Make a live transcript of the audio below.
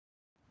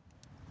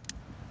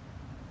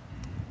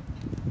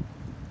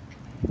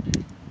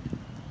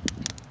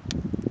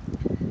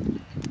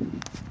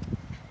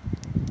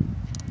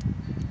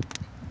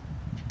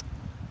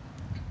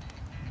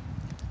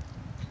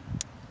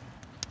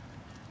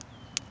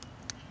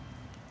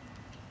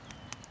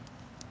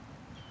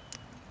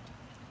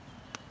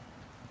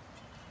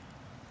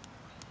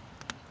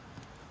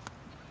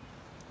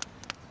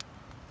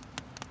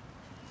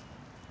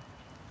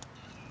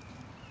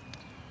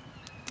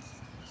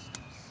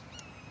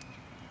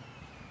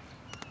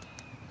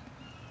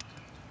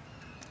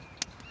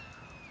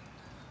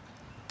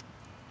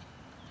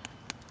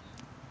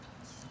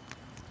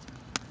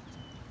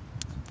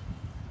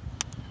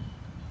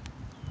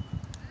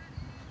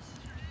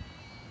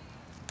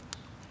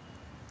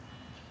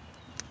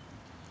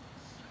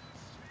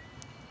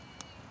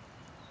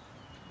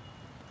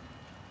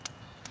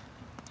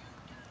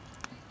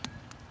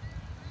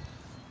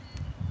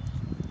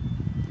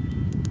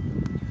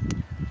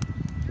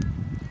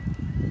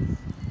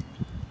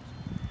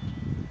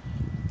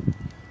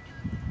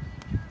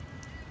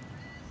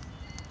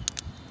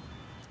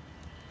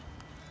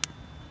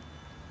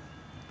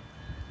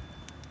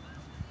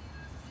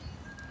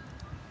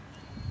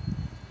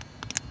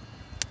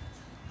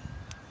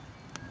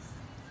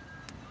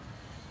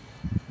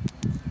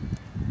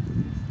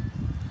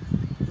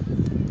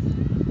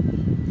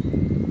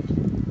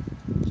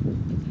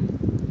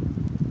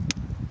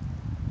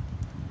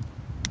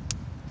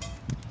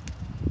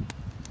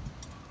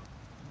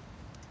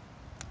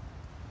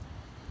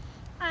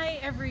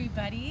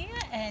everybody,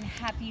 and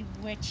happy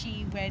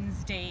Witchy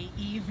Wednesday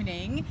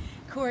evening.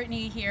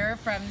 Courtney here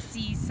from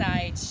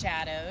Seaside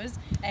Shadows,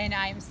 and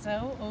I'm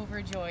so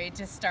overjoyed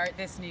to start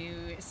this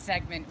new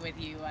segment with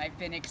you. I've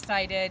been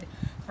excited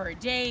for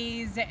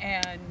days,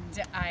 and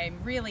I'm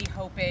really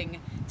hoping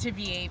to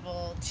be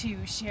able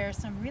to share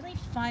some really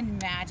fun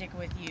magic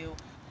with you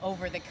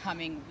over the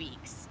coming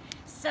weeks.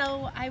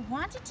 So I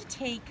wanted to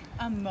take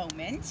a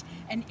moment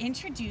and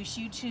introduce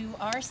you to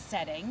our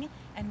setting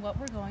and what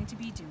we're going to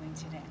be doing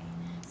today.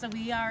 So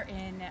we are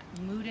in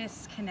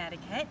Moodus,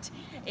 Connecticut,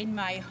 in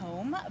my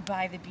home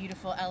by the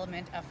beautiful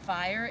element of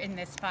fire in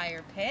this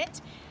fire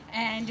pit.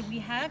 And we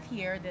have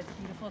here this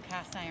beautiful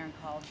cast iron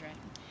cauldron.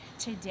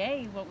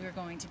 Today, what we're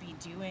going to be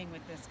doing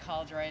with this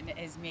cauldron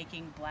is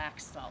making black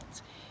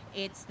salt.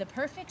 It's the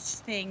perfect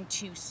thing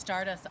to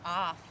start us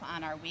off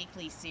on our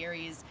weekly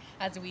series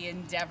as we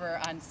endeavor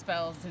on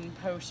spells and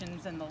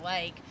potions and the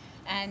like,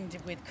 and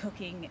with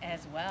cooking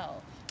as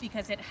well,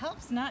 because it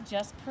helps not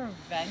just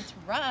prevent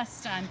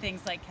rust on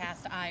things like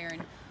cast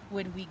iron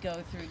when we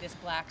go through this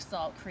black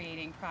salt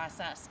creating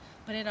process,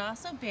 but it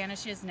also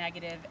banishes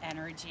negative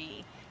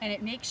energy, and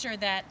it makes sure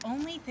that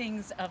only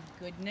things of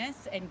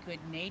goodness and good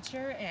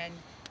nature and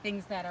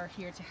things that are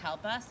here to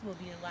help us will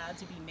be allowed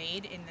to be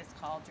made in this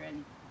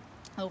cauldron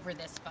over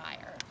this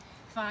fire.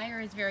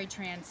 Fire is very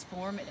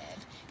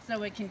transformative,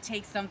 so it can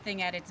take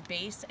something at its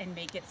base and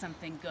make it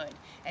something good.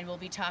 And we'll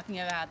be talking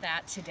about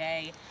that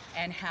today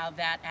and how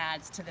that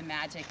adds to the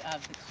magic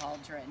of the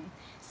cauldron.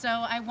 So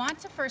I want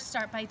to first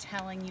start by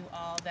telling you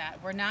all that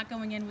we're not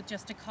going in with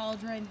just a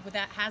cauldron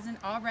that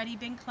hasn't already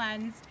been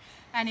cleansed.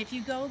 And if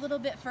you go a little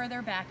bit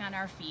further back on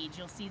our feed,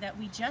 you'll see that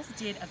we just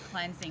did a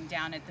cleansing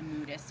down at the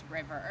Moodus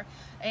River.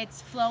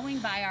 It's flowing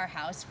by our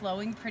house,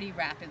 flowing pretty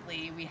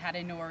rapidly. We had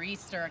a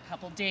nor'easter a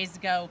couple days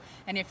ago,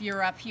 and if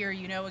you're up here,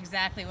 you know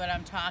exactly what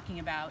I'm talking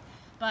about.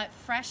 But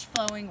fresh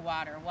flowing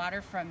water,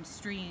 water from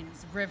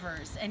streams,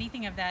 rivers,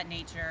 anything of that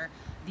nature,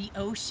 the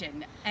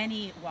ocean,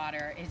 any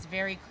water is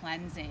very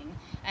cleansing.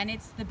 And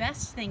it's the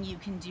best thing you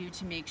can do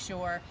to make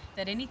sure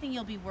that anything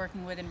you'll be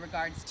working with in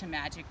regards to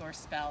magic or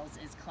spells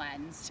is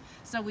cleansed.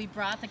 So we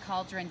brought the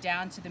cauldron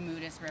down to the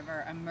Moodus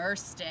River,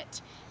 immersed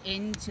it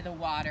into the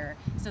water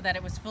so that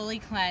it was fully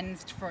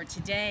cleansed for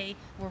today,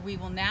 where we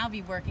will now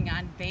be working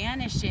on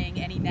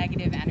banishing any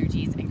negative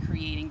energies and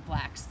creating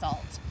black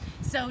salt.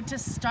 So to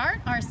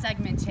start our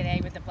segment today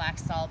with the black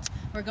salt,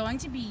 we're going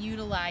to be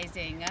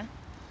utilizing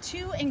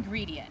two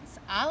ingredients,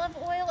 olive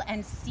oil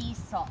and sea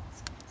salt.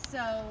 So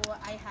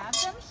I have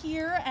them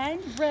here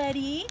and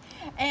ready,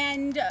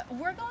 and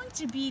we're going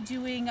to be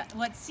doing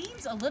what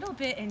seems a little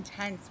bit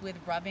intense with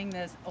rubbing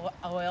this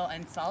oil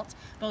and salt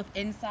both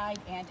inside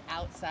and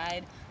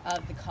outside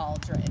of the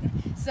cauldron.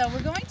 So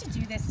we're going to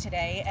do this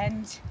today,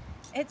 and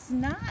it's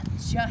not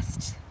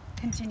just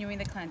continuing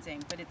the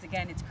cleansing, but it's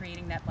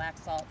creating that black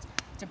salt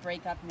to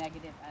break up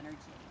negative energy.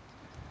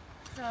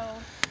 So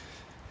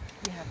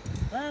we have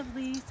this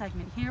lovely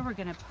segment here. We're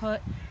gonna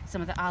put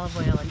some of the olive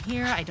oil in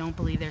here. I don't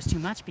believe there's too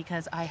much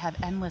because I have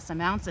endless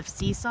amounts of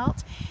sea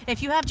salt.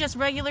 If you have just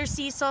regular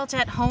sea salt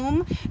at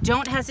home,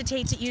 don't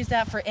hesitate to use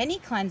that for any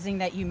cleansing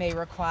that you may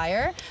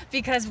require,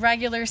 because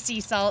regular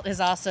sea salt is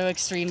also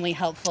extremely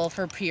helpful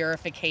for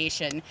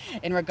purification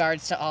in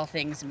regards to all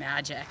things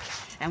magic.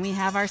 And we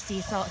have our sea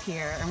salt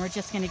here, and we're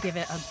just gonna give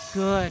it a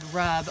good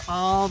rub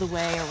all the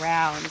way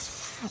around.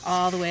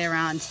 All the way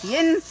around to the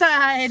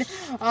inside,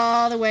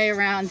 all the way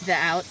around to the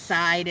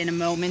outside in a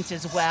moment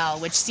as well,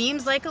 which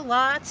seems like a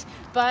lot,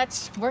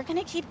 but we're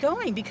gonna keep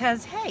going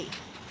because, hey,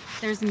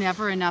 there's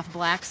never enough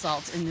black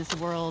salt in this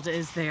world,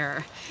 is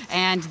there?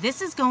 And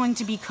this is going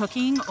to be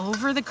cooking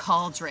over the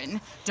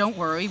cauldron. Don't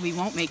worry, we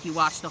won't make you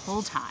watch the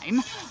whole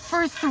time,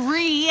 for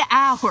 3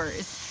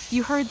 hours.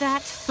 You heard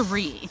that?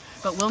 3.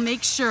 But we'll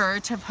make sure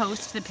to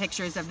post the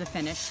pictures of the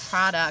finished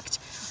product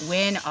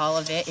when all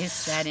of it is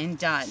said and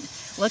done.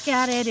 Look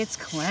at it, it's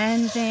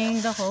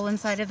cleansing the whole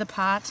inside of the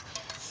pot,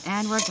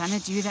 and we're gonna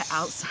do the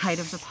outside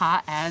of the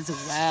pot as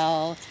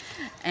well.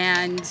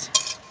 And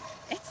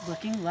it's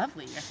looking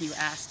lovely, if you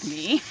ask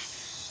me.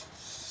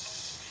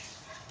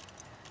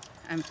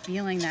 I'm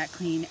feeling that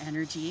clean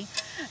energy.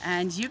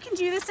 And you can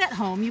do this at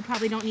home. You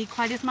probably don't need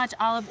quite as much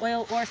olive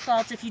oil or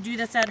salt if you do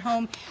this at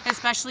home,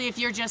 especially if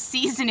you're just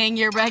seasoning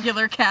your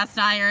regular cast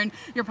iron.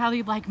 You're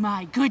probably like,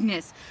 my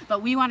goodness.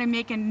 But we want to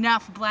make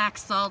enough black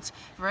salt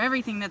for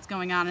everything that's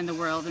going on in the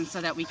world, and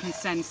so that we can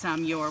send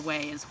some your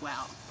way as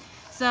well.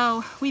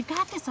 So we've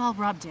got this all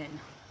rubbed in,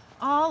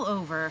 all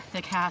over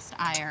the cast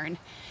iron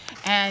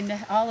and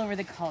all over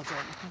the cauldron.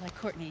 You're like,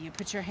 Courtney, you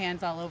put your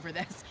hands all over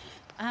this.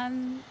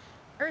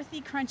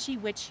 Earthy,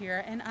 crunchy witch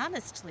here, and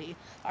honestly,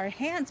 our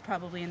hands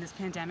probably in this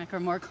pandemic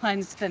are more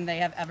cleansed than they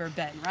have ever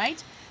been,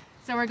 right?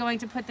 So we're going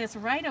to put this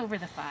right over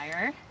the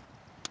fire.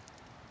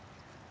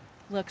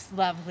 Looks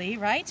lovely,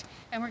 right?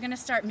 And we're gonna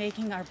start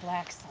making our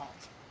black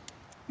salt.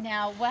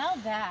 Now, while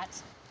that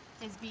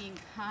is being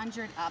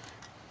conjured up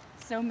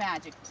so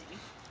magically,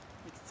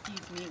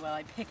 excuse me while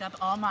I pick up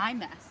all my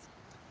mess,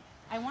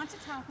 I want to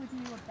talk with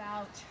you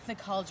about the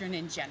cauldron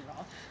in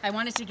general. I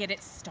wanted to get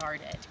it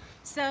started.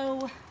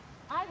 So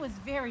I was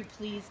very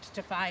pleased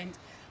to find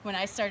when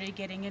I started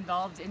getting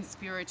involved in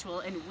spiritual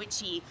and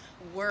witchy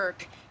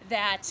work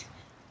that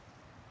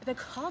the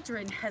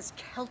cauldron has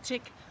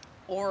Celtic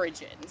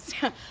origins.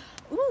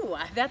 Ooh,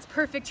 that's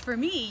perfect for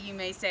me, you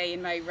may say,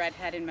 in my red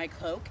hat and my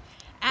cloak.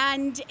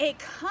 And it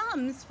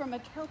comes from a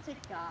Celtic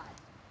god.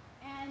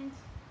 And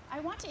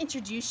I want to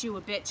introduce you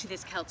a bit to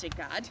this Celtic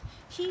god.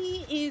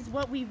 He is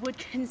what we would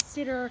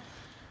consider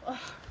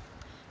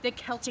the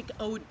Celtic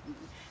Odin.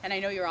 And I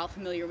know you're all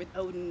familiar with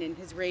Odin and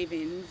his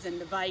ravens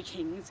and the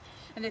Vikings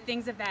and the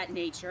things of that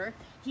nature.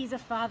 He's a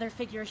father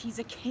figure, he's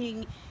a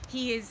king,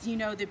 he is, you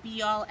know, the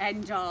be-all,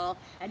 end-all,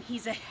 and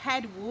he's a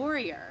head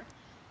warrior.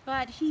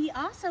 But he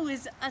also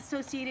is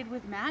associated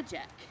with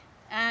magic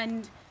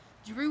and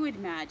druid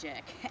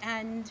magic.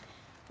 And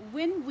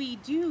when we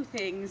do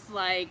things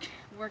like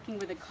working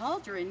with a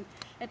cauldron,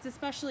 it's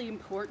especially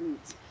important.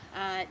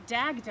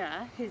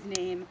 Dagda, his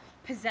name,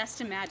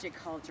 possessed a magic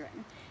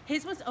cauldron.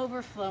 His was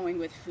overflowing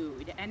with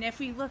food, and if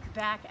we look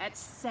back at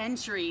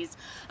centuries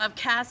of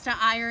cast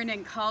iron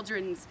and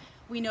cauldrons,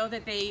 we know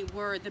that they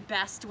were the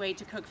best way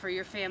to cook for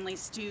your family,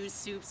 stews,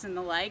 soups, and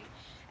the like.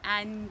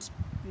 And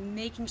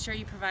making sure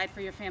you provide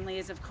for your family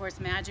is of course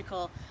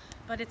magical,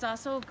 but it's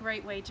also a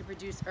great way to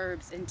produce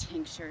herbs and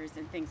tinctures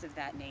and things of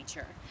that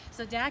nature.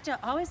 So Dagda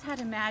always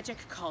had a magic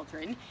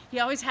cauldron. He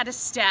always had a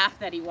staff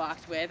that he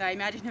walked with. I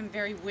imagine him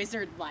very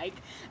wizard-like,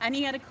 and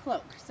he had a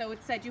cloak. So it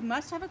said you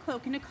must have a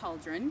cloak and a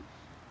cauldron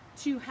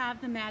to have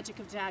the magic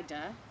of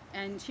Dagda,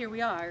 and here we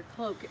are,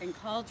 cloak and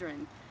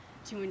cauldron,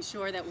 to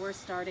ensure that we're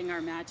starting our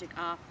magic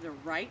off the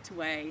right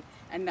way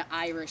and the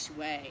Irish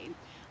way.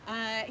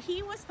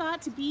 He was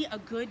thought to be a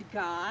good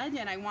god,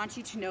 and I want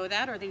you to know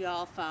that, or the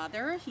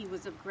All-Father. He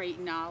was of great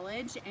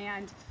knowledge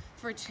and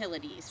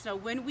fertility. So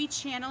when we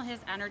channel his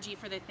energy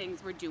for the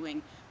things we're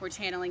doing, we're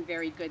channeling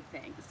very good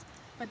things.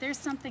 But there's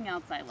something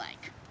else I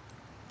like.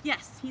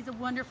 Yes, he's a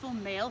wonderful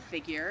male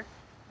figure,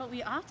 but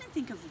we often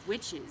think of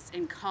witches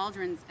and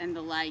cauldrons and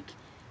the like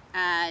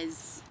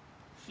as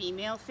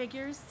female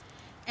figures,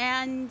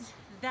 and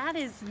that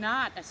is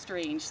not a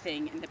strange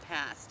thing in the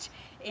past.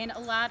 In a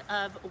lot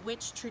of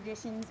witch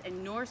traditions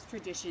and Norse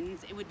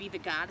traditions, it would be the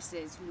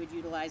goddesses who would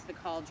utilize the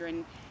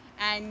cauldron,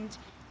 and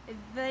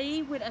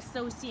they would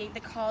associate the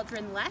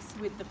cauldron less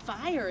with the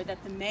fire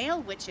that the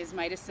male witches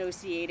might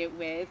associate it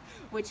with,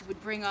 which would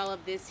bring all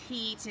of this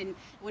heat and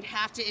would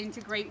have to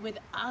integrate with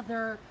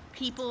other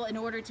people in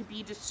order to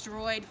be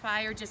destroyed.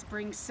 Fire just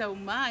brings so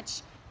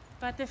much,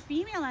 but the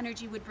female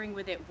energy would bring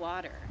with it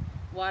water.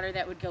 Water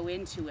that would go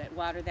into it,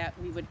 water that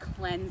we would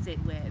cleanse it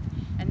with.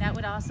 And that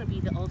would also be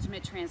the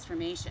ultimate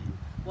transformation.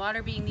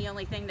 Water being the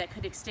only thing that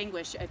could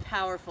extinguish a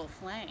powerful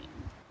flame.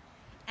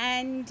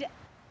 And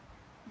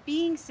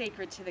being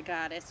sacred to the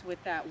goddess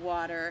with that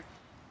water,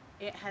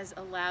 it has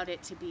allowed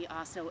it to be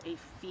also a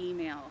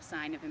female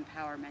sign of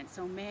empowerment.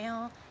 So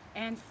male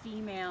and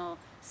female,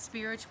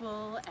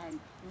 spiritual and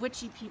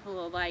witchy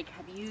people alike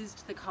have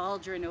used the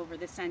cauldron over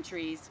the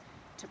centuries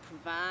to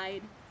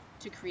provide,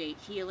 to create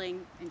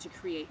healing, and to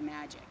create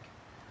magic.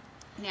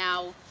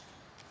 Now,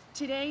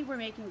 today we're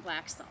making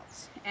black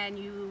salt, and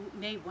you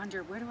may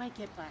wonder, where do I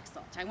get black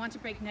salt? I want to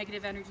break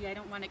negative energy. I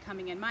don't want it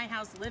coming in my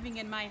house, living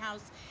in my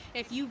house.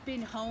 If you've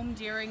been home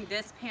during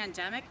this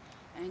pandemic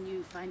and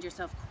you find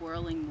yourself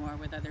quarreling more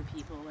with other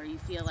people, or you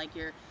feel like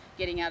you're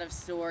getting out of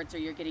sorts, or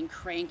you're getting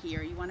cranky,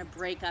 or you want to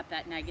break up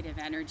that negative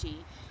energy,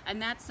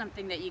 and that's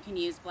something that you can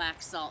use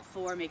black salt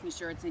for, making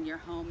sure it's in your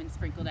home and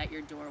sprinkled at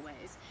your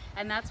doorways.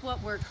 And that's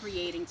what we're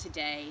creating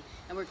today,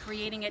 and we're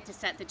creating it to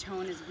set the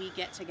tone as we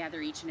get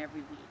together each and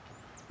every week.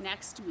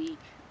 Next week,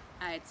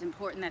 it's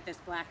important that this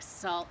black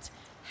salt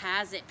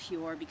has it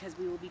pure, because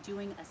we will be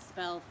doing a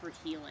spell for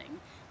healing,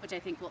 which I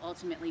think will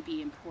ultimately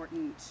be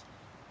important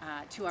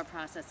to our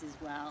process as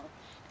well.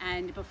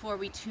 And before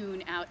we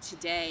tune out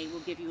today,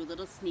 we'll give you a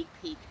little sneak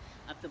peek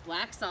of the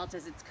black salt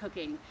as it's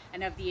cooking,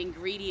 and of the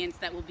ingredients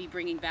that we'll be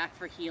bringing back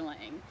for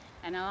healing.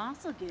 And I'll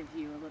also give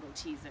you a little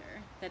teaser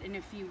that in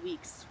a few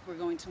weeks we're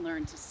going to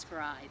learn to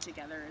scry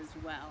together as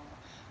well,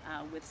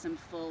 with some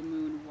full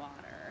moon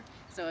water.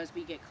 So as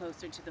we get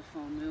closer to the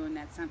full moon,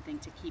 that's something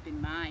to keep in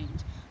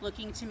mind.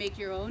 Looking to make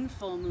your own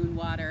full moon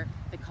water,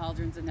 the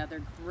cauldron's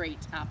another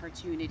great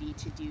opportunity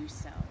to do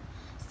so.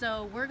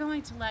 So we're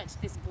going to let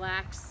this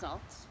black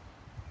salt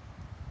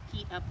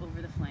heat up over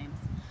the flames.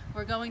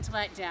 We're going to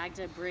let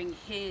Dagda bring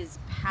his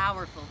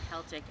powerful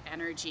Celtic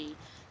energy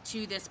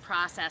to this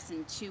process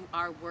and to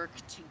our work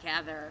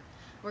together.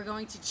 We're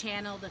going to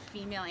channel the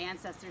female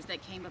ancestors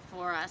that came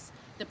before us,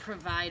 the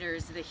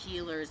providers, the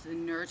healers, the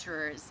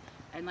nurturers,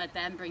 and let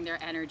them bring their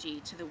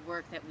energy to the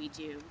work that we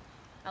do.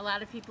 A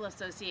lot of people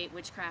associate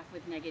witchcraft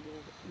with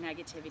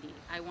negativity.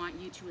 I want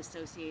you to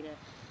associate it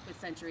with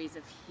centuries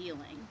of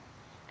healing,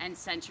 and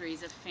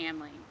centuries of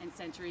family, and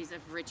centuries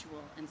of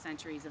ritual, and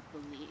centuries of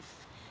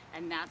belief.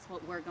 And that's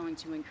what we're going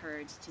to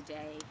encourage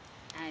today.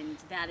 And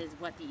that is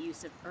what the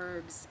use of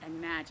herbs and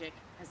magic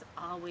has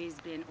always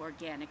been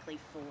organically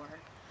for.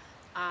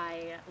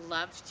 I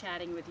loved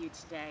chatting with you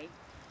today.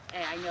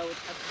 I know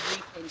it's a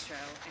brief intro,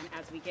 and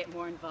as we get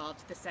more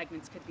involved, the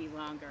segments could be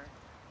longer.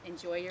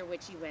 enjoy your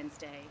Witchy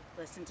Wednesday.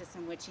 Listen to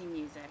some witchy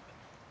music.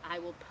 I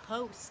will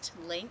post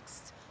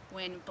links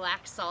when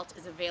black salt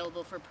is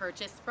available for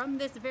purchase from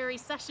this very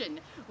session.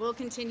 We'll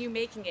continue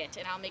making it,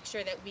 and I'll make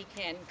sure that we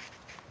can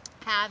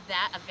have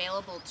that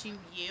available to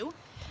you.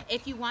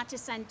 If you want to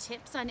send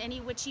tips on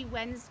any Witchy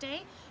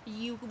Wednesday,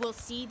 you will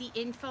see the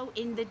info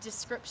in the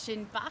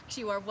description box.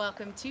 You are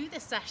welcome to. The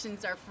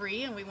sessions are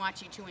free and we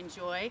want you to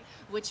enjoy.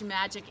 Witch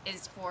magic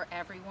is for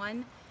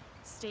everyone.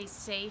 Stay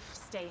safe,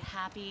 stay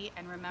happy,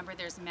 and remember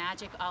there's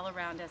magic all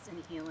around us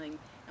and healing,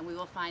 and we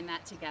will find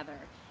that together.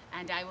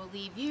 And I will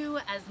leave you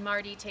as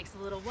Marty takes a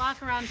little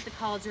walk around the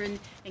cauldron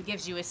and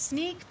gives you a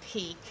sneak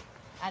peek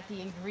at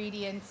the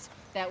ingredients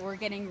that we're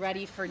getting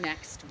ready for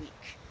next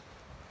week.